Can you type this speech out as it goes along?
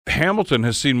Hamilton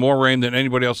has seen more rain than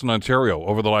anybody else in Ontario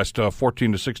over the last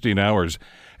 14 to 16 hours.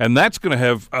 And that's going to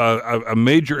have a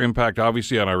major impact,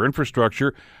 obviously, on our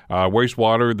infrastructure,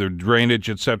 wastewater, the drainage,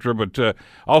 et cetera, but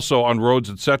also on roads,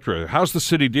 et cetera. How's the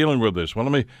city dealing with this? Well,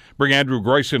 let me bring Andrew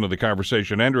Groyce into the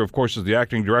conversation. Andrew, of course, is the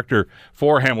acting director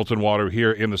for Hamilton Water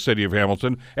here in the city of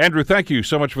Hamilton. Andrew, thank you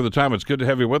so much for the time. It's good to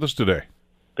have you with us today.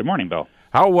 Good morning, Bill.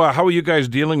 How are you guys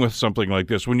dealing with something like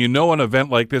this? When you know an event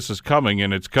like this is coming,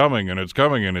 and it's coming, and it's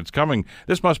coming, and it's coming,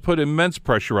 this must put immense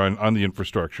pressure on the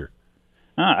infrastructure.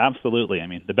 Absolutely. I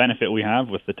mean, the benefit we have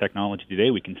with the technology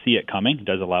today, we can see it coming. It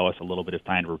does allow us a little bit of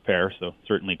time to repair. So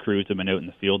certainly crews have been out in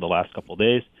the field the last couple of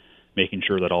days, making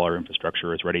sure that all our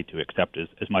infrastructure is ready to accept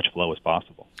as much flow as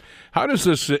possible. How does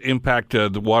this impact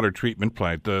the water treatment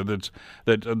plant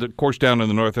that course down in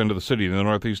the north end of the city, in the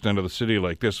northeast end of the city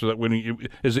like this? So that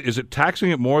is it taxing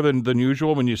it more than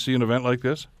usual when you see an event like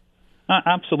this?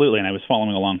 Absolutely, and I was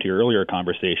following along to your earlier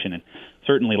conversation, and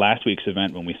certainly last week's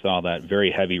event when we saw that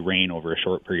very heavy rain over a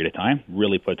short period of time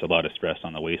really puts a lot of stress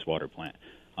on the wastewater plant.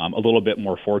 A little bit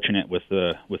more fortunate with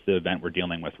the event we're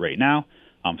dealing with right now.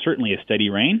 Certainly a steady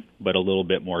rain, but a little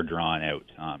bit more drawn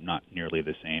out, not nearly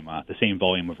the same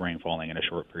volume of rain falling in a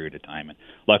short period of time. And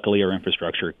luckily, our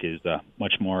infrastructure is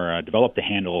much more developed to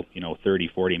handle 30,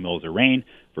 40 mils of rain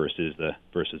versus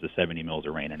the 70 mils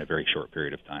of rain in a very short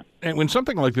period of time. And when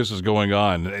something like this is going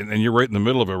on, and you're right in the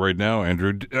middle of it right now,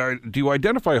 Andrew, do you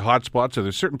identify hot spots? Are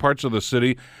there certain parts of the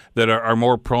city that are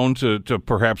more prone to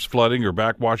perhaps flooding or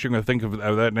backwashing or things of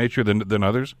that nature than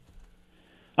others?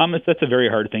 That's a very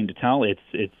hard thing to tell. It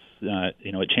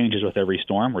changes with every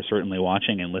storm. We're certainly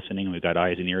watching and listening. We've got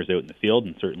eyes and ears out in the field,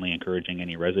 and certainly encouraging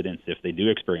any residents, if they do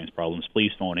experience problems, please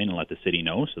phone in and let the city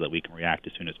know so that we can react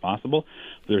as soon as possible.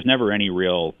 But there's never any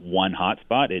real one hot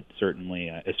spot. It certainly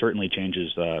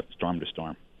changes storm to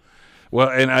storm. Well,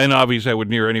 and obviously I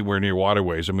would anywhere near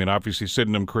waterways. I mean, obviously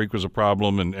Sydenham Creek was a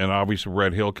problem, and obviously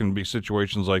Red Hill can be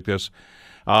situations like this.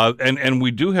 And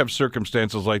we do have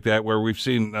circumstances like that where we've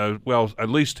seen, at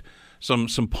least some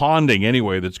ponding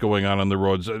anyway that's going on the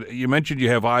roads. You mentioned you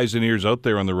have eyes and ears out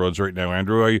there on the roads right now,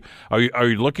 Andrew. Are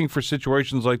you looking for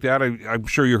situations like that? I'm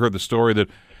sure you heard the story that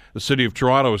the city of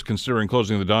Toronto is considering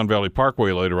closing the Don Valley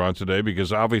Parkway later on today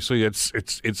because obviously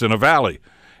it's in a valley.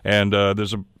 And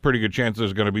there's a pretty good chance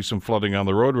there's going to be some flooding on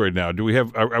the road right now.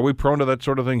 Are we prone to that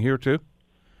sort of thing here too?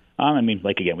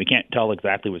 We can't tell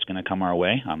exactly what's going to come our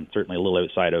way. Certainly a little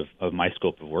outside of my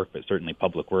scope of work, but certainly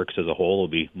Public Works as a whole will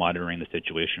be monitoring the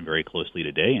situation very closely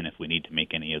today, and if we need to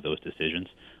make any of those decisions,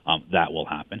 that will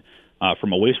happen.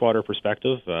 From a wastewater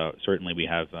perspective, certainly we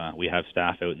have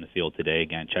staff out in the field today,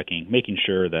 again, making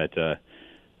sure that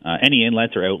any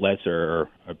inlets or outlets are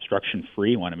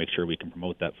obstruction-free. Want to make sure we can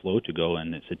promote that flow to go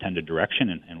in its intended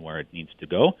direction and where it needs to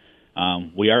go.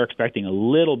 We are expecting a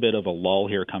little bit of a lull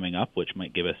here coming up, which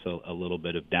might give us a little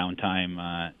bit of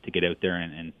downtime to get out there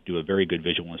and do a very good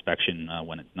visual inspection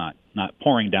when it's not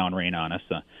pouring down rain on us,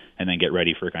 and then get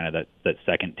ready for kind of that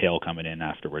second tail coming in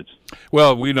afterwards.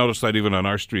 Well, we noticed that even on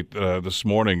our street this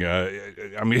morning.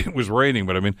 It was raining,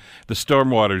 but the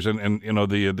stormwaters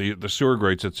and the sewer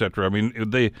grates, et cetera.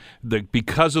 They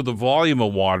because of the volume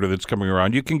of water that's coming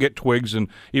around, you can get twigs and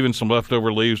even some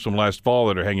leftover leaves from last fall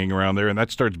that are hanging around there, and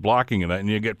that starts blocking that, and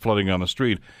you get flooding on the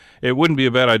street. It wouldn't be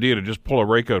a bad idea to just pull a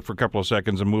rake out for a couple of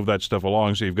seconds and move that stuff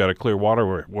along so you've got a clear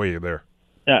waterway there.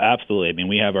 Yeah, absolutely.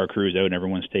 We have our crews out and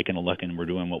everyone's taking a look and we're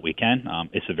doing what we can.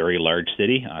 It's a very large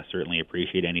city. Certainly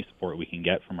appreciate any support we can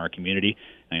get from our community.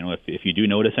 And, if you do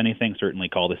notice anything, certainly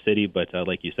call the city. But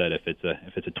like you said, if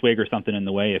it's a twig or something in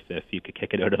the way, if you could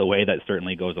kick it out of the way, that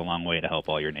certainly goes a long way to help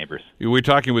all your neighbors. We were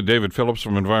talking with David Phillips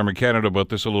from Environment Canada about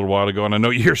this a little while ago, and I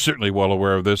know you're certainly well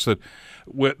aware of this, that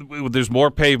there's more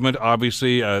pavement,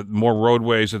 obviously, more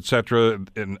roadways, et cetera,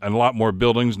 and a lot more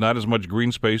buildings, not as much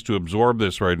green space to absorb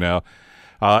this right now.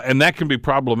 And that can be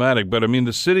problematic. But,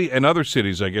 the city and other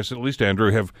cities, I guess, at least,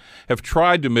 Andrew, have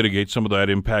tried to mitigate some of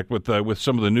that impact with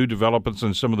some of the new developments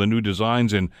and some of the new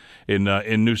designs in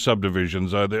new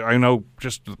subdivisions. I know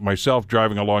just myself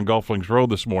driving along Gulf Links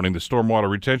Road this morning, the stormwater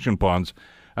retention ponds,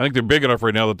 I think they're big enough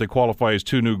right now that they qualify as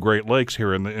two new Great Lakes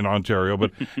here in Ontario.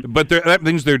 But that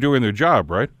means they're doing their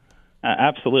job, right?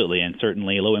 Absolutely, and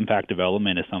certainly low-impact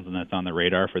development is something that's on the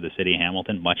radar for the city of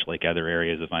Hamilton, much like other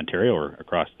areas of Ontario or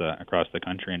across the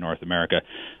country in North America.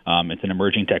 It's an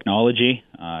emerging technology.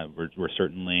 We're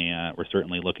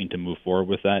certainly looking to move forward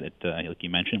with that. Like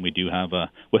you mentioned, we do have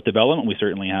with development, we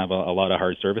certainly have a lot of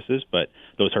hard surfaces, but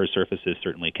those hard surfaces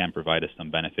certainly can provide us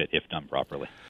some benefit if done properly.